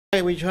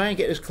We try and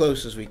get as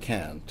close as we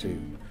can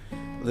to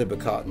Libba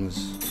Cotten's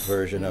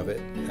version of it,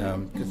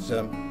 because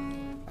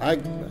I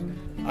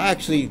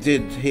actually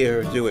did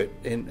hear her do it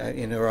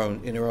in her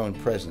own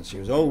presence. She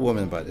was an old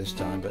woman by this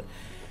time, but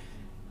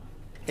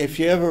if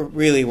you ever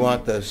really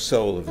want the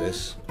soul of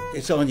this,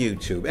 it's on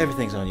YouTube.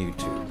 Everything's on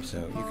YouTube,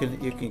 so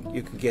you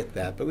can get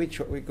that. But we're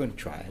going to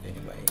try it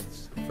anyway.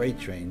 It's Freight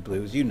Train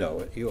Blues. You know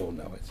it. You all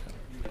know it. So.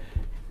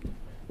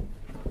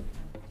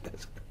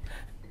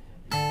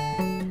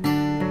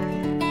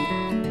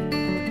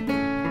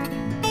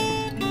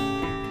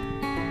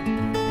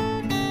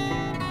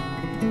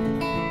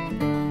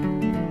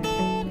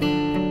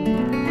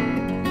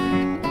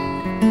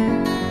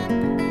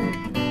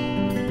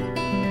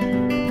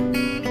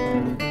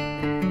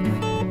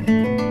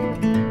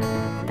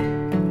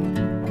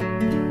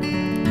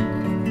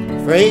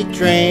 Freight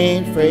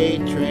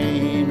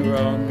train,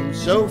 run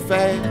so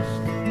fast.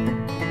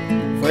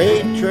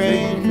 Freight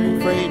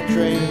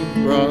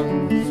train,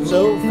 run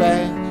so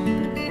fast.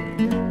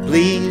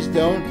 Please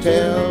don't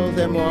tell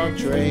them what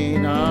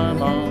train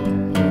I'm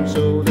on,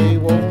 so they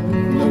won't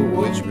know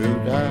which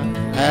route I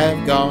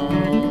have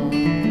gone.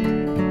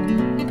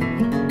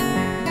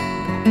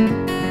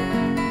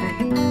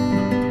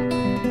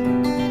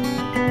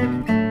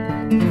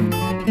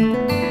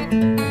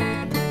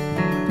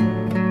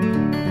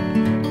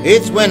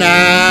 It's when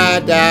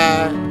I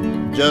die,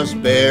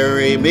 just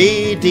bury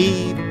me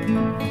deep,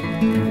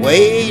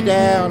 way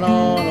down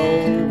on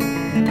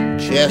old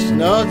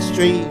Chestnut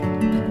Street,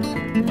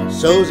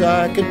 so's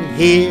I can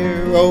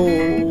hear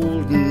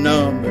old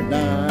number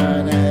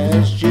 9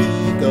 as she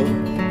goes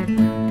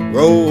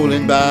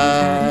rolling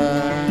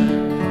by.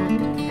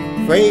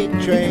 Freight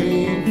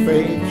train,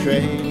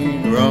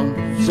 run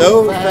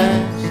so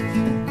fast.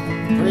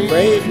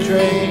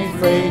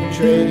 Freight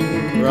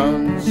train,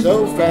 run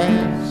so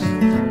fast.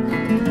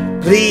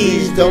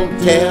 Please don't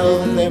tell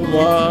them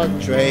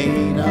what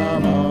train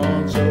I'm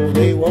on, so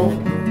they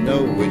won't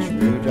know which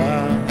route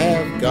I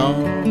have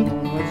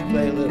gone. Let's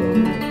play a little.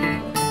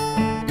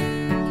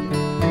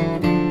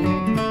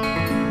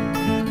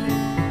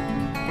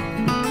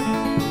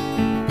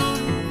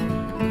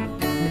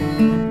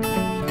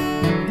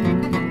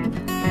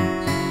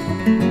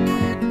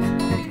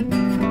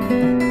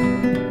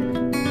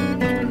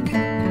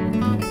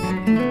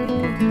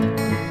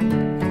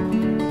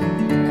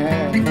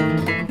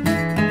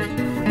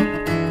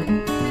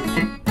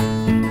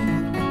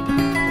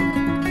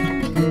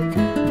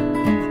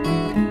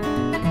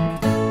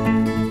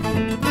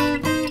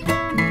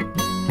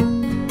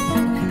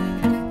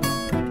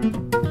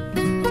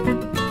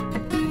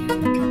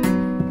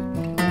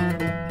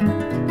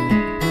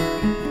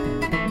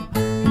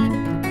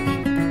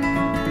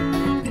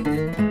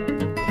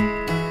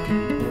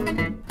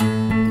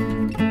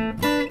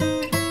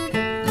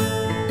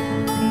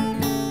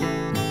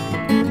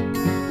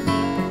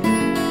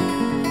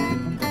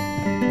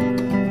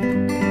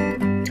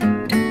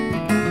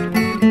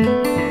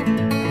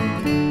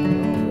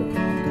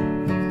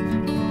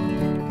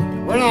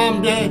 When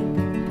I'm dead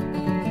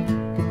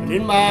and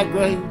in my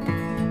grave,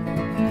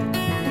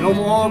 no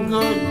more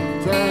good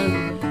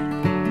times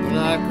will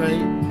I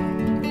crave.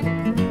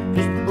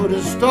 Just put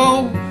a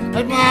stone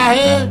at my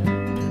head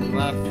and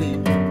my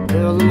feet,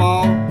 tell them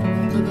all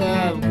that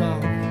I've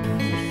gone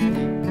to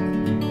sleep.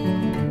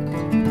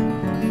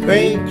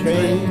 Freight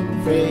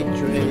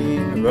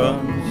train,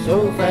 run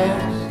so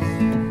fast.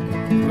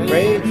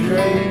 Freight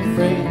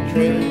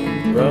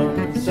train,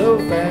 run so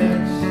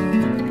fast.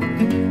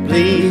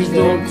 Please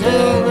don't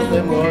tell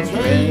them what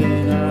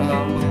train I'm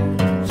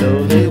on,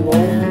 so they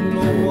won't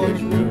know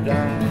which route I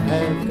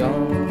have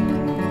gone.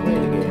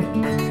 Wait again.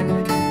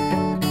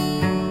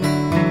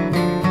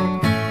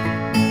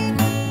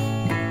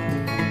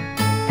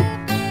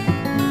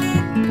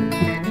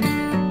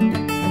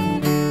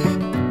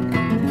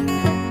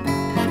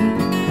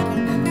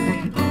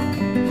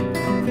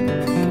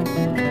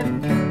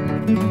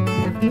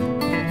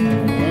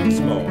 Once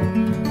more.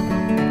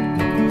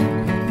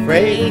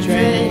 Freight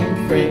train,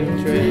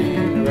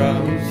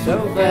 run so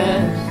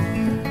fast.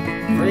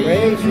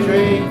 Freight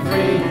train,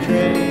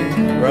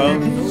 run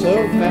so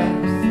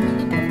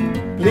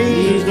fast.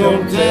 Please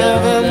don't tell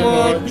them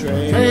what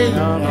train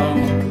I'm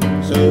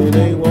on, so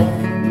they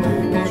won't know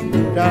which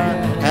route I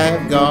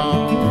have gone.